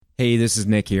Hey, this is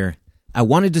Nick here. I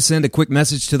wanted to send a quick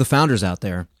message to the founders out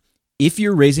there. If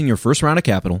you're raising your first round of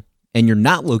capital and you're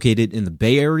not located in the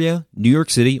Bay Area, New York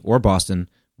City, or Boston,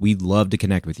 we'd love to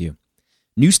connect with you.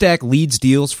 NewStack leads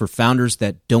deals for founders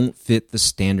that don't fit the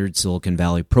standard Silicon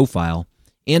Valley profile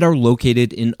and are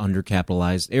located in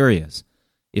undercapitalized areas.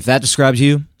 If that describes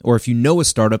you, or if you know a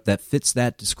startup that fits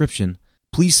that description,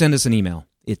 please send us an email.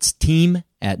 It's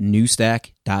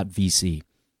team@newstack.vc.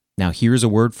 Now here's a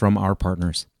word from our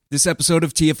partners. This episode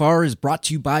of TFR is brought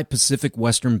to you by Pacific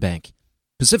Western Bank.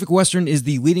 Pacific Western is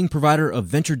the leading provider of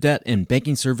venture debt and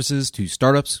banking services to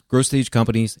startups, growth stage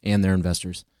companies, and their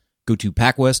investors. Go to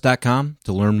pacwest.com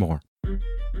to learn more.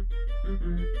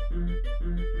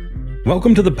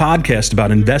 Welcome to the podcast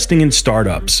about investing in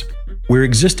startups, where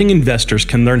existing investors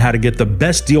can learn how to get the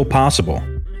best deal possible,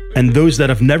 and those that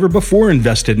have never before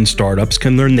invested in startups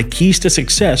can learn the keys to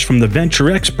success from the venture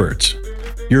experts.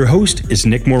 Your host is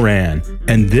Nick Moran,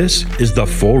 and this is The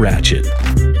Full Ratchet.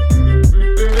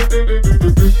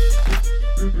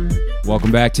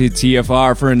 Welcome back to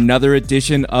TFR for another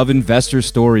edition of Investor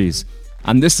Stories.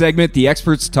 On this segment, the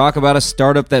experts talk about a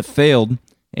startup that failed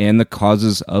and the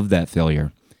causes of that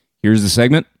failure. Here's the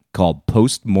segment called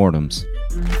Post-Mortems.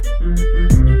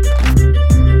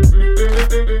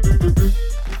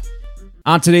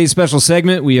 On today's special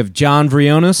segment, we have John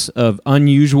Vrionis of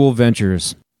Unusual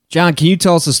Ventures. John, can you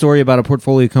tell us a story about a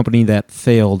portfolio company that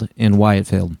failed and why it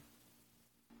failed?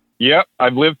 Yep,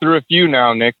 I've lived through a few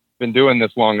now, Nick. Been doing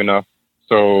this long enough.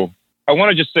 So I want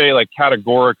to just say,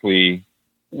 categorically,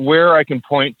 where I can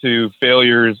point to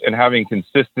failures and having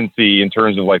consistency in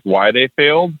terms of why they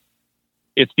failed,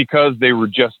 it's because they were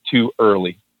just too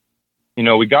early.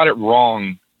 We got it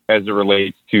wrong as it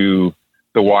relates to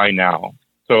the why now.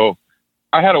 So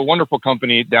I had a wonderful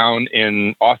company down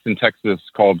in Austin, Texas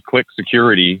called Click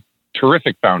Security.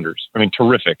 Terrific founders.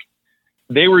 Terrific.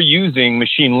 They were using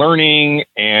machine learning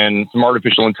and some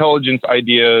artificial intelligence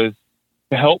ideas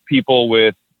to help people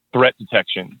with threat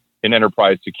detection in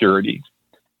enterprise security.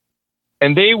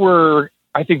 And they were,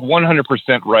 I think,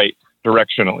 100% right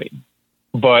directionally.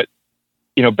 But,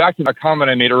 back to a comment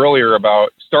I made earlier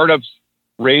about startups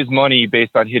raise money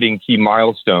based on hitting key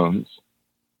milestones.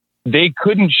 They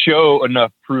couldn't show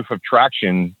enough proof of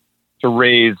traction to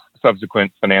raise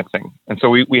subsequent financing. And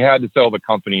so we had to sell the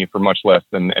company for much less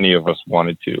than any of us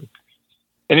wanted to.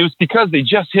 And it was because they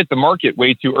just hit the market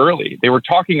way too early. They were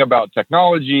talking about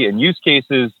technology and use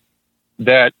cases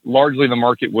that largely the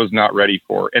market was not ready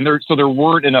for. And there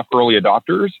weren't enough early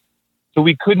adopters. So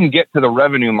we couldn't get to the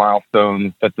revenue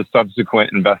milestones that the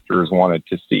subsequent investors wanted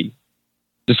to see,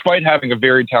 despite having a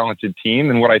very talented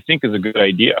team and what I think is a good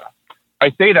idea. I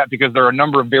say that because there are a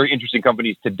number of very interesting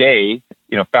companies today,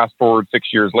 fast forward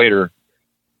 6 years later,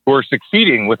 who are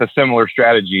succeeding with a similar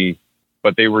strategy,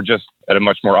 but they were just at a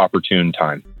much more opportune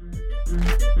time.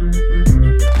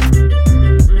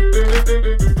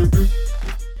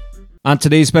 On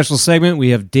today's special segment,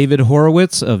 we have David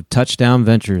Horowitz of Touchdown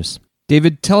Ventures.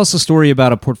 David, tell us a story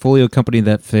about a portfolio company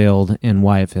that failed and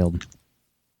why it failed.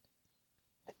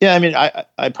 Yeah,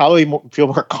 I probably feel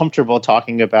more comfortable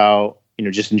talking about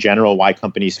just in general, why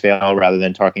companies fail rather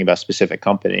than talking about a specific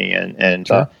company. And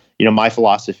sure. My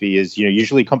philosophy is,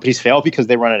 usually companies fail because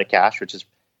they run out of cash, which is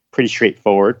pretty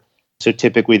straightforward. So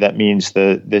typically that means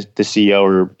the CEO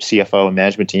or CFO and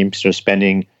management team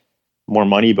spending more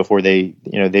money before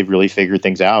they've really figured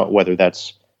things out, whether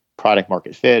that's product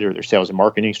market fit or their sales and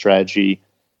marketing strategy.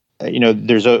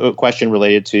 There's a question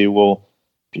related to, well,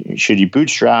 should you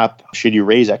bootstrap? Should you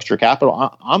raise extra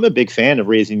capital? I'm a big fan of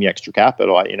raising the extra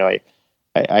capital.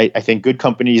 I think good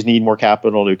companies need more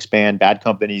capital to expand. Bad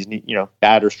companies need,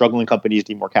 bad or struggling companies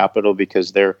need more capital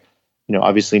because they're,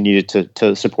 obviously needed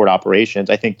to support operations.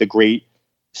 I think the great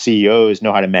CEOs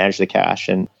know how to manage the cash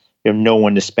and know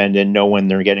when to spend and know when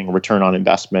they're getting a return on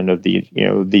investment of the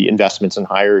investments and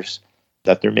hires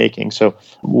that they're making. So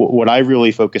what I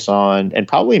really focus on, and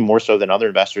probably more so than other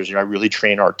investors, I really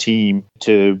train our team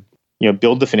to,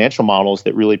 build the financial models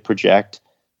that really project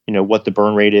what the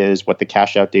burn rate is, what the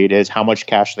cash out date is, how much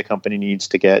cash the company needs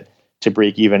to get to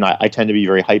break even. I tend to be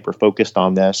very hyper focused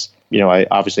on this. I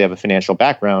obviously have a financial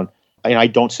background. I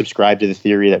don't subscribe to the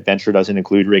theory that venture doesn't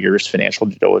include rigorous financial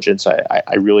due diligence.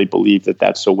 I really believe that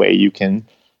that's a way you can,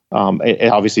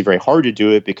 it's obviously very hard to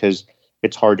do it because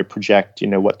it's hard to project,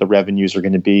 what the revenues are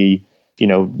going to be,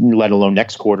 let alone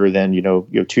next quarter, then,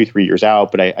 2-3 years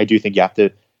out. But I do think you have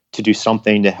to do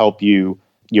something to help you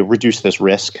reduce this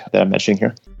risk that I'm mentioning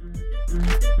here.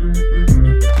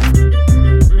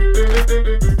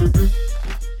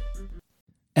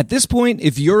 At this point,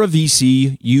 if you're a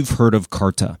VC, you've heard of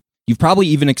Carta. You've probably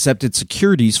even accepted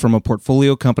securities from a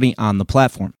portfolio company on the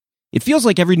platform. It feels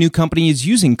like every new company is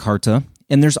using Carta,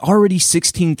 and there's already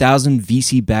 16,000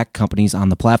 VC-backed companies on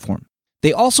the platform.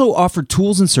 They also offer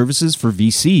tools and services for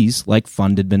VCs like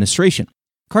fund administration.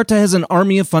 Carta has an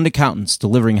army of fund accountants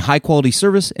delivering high-quality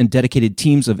service and dedicated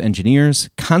teams of engineers,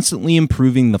 constantly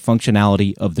improving the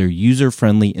functionality of their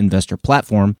user-friendly investor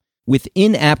platform with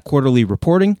in-app quarterly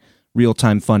reporting,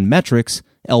 real-time fund metrics,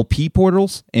 LP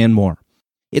portals, and more.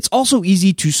 It's also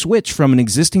easy to switch from an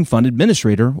existing fund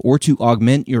administrator or to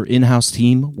augment your in-house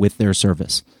team with their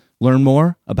service. Learn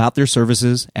more about their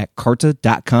services at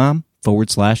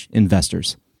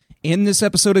carta.com/investors. And this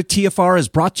episode of TFR is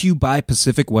brought to you by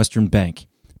Pacific Western Bank.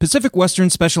 Pacific Western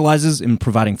specializes in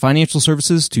providing financial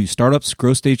services to startups,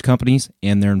 growth stage companies,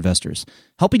 and their investors,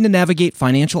 helping to navigate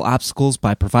financial obstacles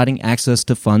by providing access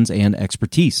to funds and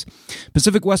expertise.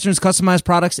 Pacific Western's customized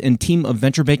products and team of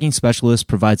venture banking specialists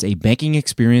provides a banking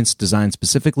experience designed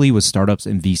specifically with startups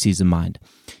and VCs in mind.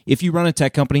 If you run a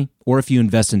tech company or if you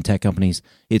invest in tech companies,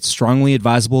 it's strongly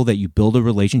advisable that you build a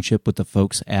relationship with the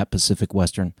folks at Pacific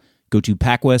Western. Go to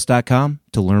pacwest.com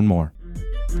to learn more.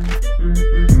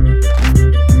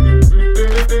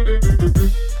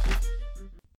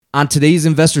 On today's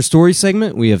Investor Story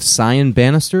segment, we have Cyan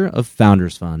Banister of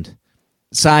Founders Fund.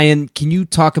 Cyan, can you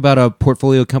talk about a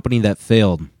portfolio company that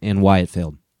failed and why it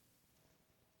failed?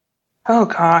 Oh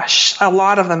gosh, a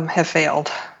lot of them have failed.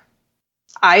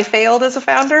 I failed as a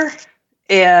founder,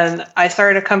 and I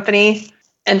started a company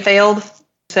and failed.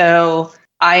 So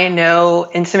I know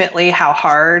intimately how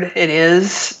hard it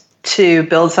is to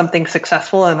build something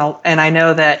successful, and I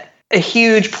know that a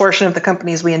huge portion of the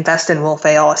companies we invest in will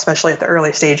fail, especially at the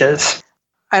early stages.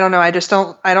 I don't know. I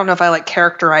don't know if I like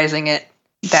characterizing it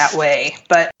that way.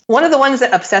 But one of the ones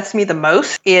that upsets me the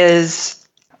most was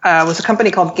a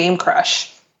company called Game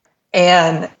Crush.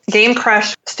 And Game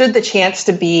Crush stood the chance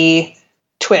to be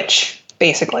Twitch,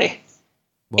 basically.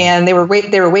 Wow. And they were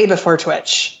way before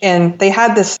Twitch. And they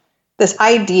had this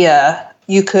idea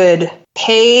you could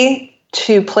pay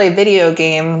to play video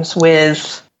games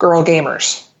with girl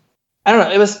gamers. I don't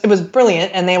know. It was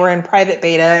brilliant, and they were in private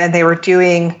beta, and they were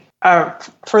doing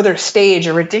for their stage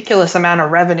a ridiculous amount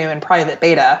of revenue in private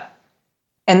beta.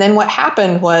 And then what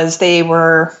happened was they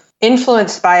were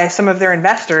influenced by some of their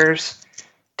investors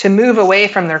to move away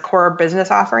from their core business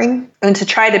offering and to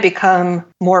try to become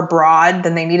more broad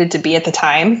than they needed to be at the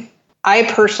time. I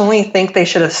personally think they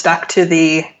should have stuck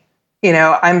to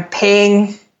I'm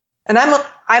paying, and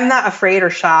I'm not afraid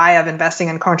or shy of investing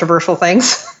in controversial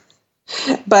things.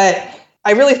 But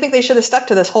I really think they should have stuck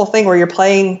to this whole thing where you're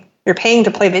paying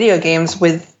to play video games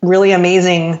with really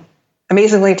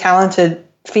amazingly talented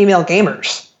female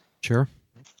gamers. Sure.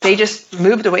 They just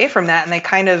moved away from that, and they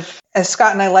kind of, as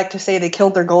Scott and I like to say, they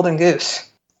killed their golden goose.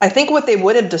 I think what they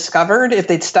would have discovered if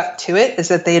they'd stuck to it is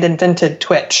that they had invented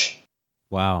Twitch.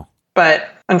 Wow. But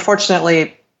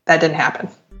unfortunately, that didn't happen.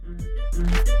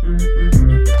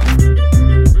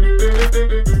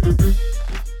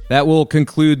 That will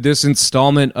conclude this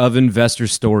installment of Investor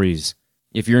Stories.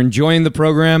 If you're enjoying the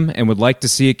program and would like to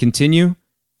see it continue,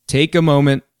 take a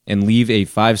moment and leave a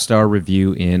 5-star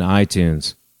review in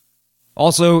iTunes.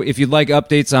 Also, if you'd like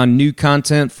updates on new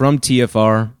content from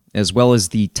TFR, as well as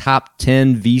the top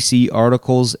 10 VC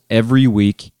articles every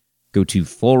week, go to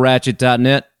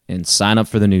fullratchet.net and sign up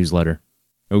for the newsletter.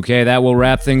 Okay, that will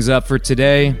wrap things up for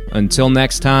today. Until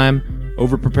next time,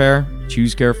 over-prepare,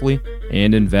 choose carefully,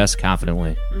 and invest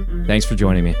confidently. Thanks for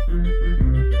joining me.